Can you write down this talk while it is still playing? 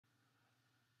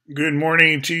Good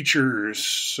morning, teachers.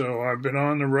 So I've been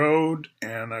on the road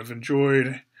and I've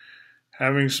enjoyed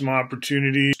having some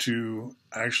opportunities to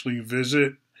actually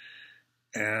visit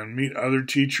and meet other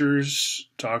teachers,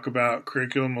 talk about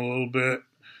curriculum a little bit.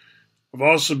 I've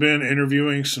also been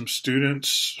interviewing some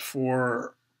students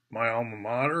for my alma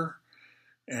mater.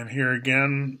 And here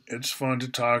again, it's fun to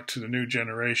talk to the new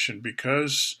generation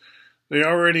because they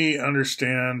already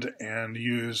understand and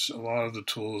use a lot of the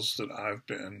tools that I've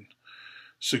been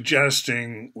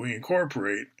suggesting we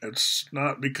incorporate. It's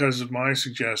not because of my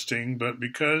suggesting, but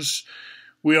because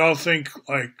we all think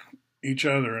like each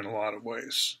other in a lot of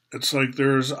ways. It's like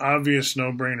there's obvious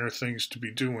no brainer things to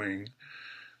be doing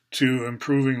to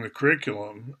improving the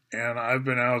curriculum. And I've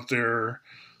been out there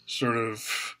sort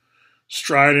of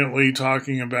stridently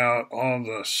talking about all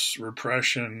this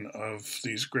repression of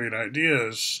these great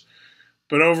ideas.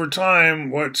 But over time,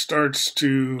 what starts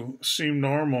to seem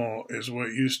normal is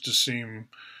what used to seem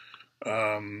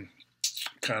um,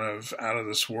 kind of out of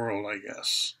this world, I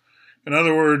guess. In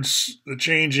other words, the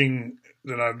changing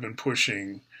that I've been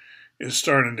pushing is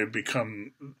starting to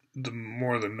become the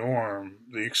norm.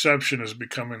 The exception is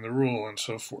becoming the rule, and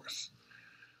so forth.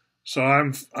 So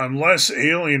I'm less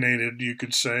alienated, you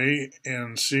could say,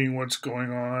 in seeing what's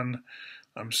going on.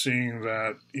 I'm seeing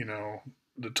that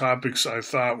the topics I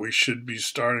thought we should be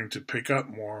starting to pick up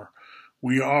more,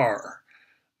 we are.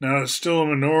 Now, it's still a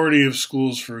minority of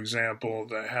schools, for example,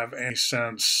 that have any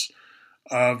sense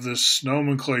of this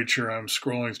nomenclature I'm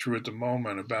scrolling through at the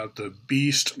moment about the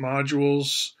BEAST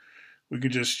modules. We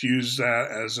could just use that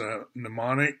as a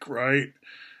mnemonic, right?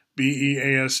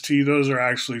 BEAST, those are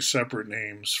actually separate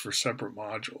names for separate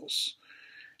modules.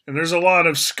 And there's a lot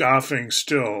of scoffing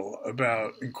still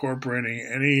about incorporating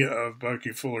any of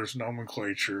Bucky Fuller's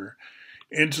nomenclature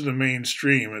into the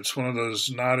mainstream. It's one of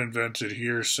those not invented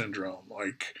here syndrome.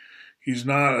 Like, he's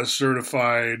not a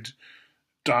certified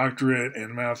doctorate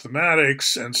in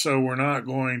mathematics, and so we're not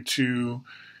going to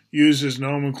use his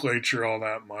nomenclature all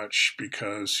that much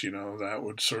because, that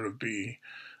would sort of be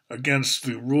against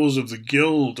the rules of the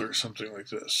guild or something like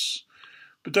this.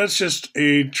 But that's just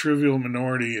a trivial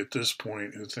minority at this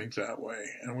point who think that way,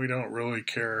 and we don't really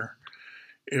care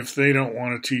if they don't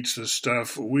want to teach this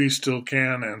stuff. We still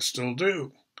can and still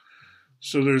do.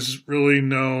 So there's really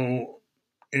no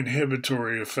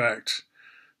inhibitory effect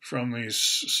from these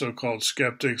so-called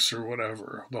skeptics or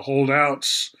whatever. The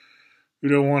holdouts who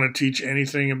don't want to teach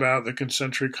anything about the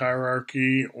concentric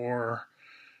hierarchy or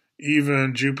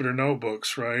even Jupyter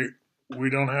notebooks, right? We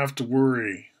don't have to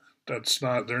worry.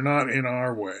 They're not in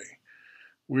our way.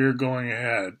 We're going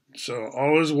ahead. So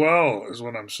all is well is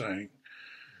what I'm saying.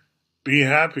 Be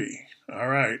happy. All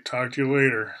right. Talk to you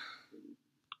later.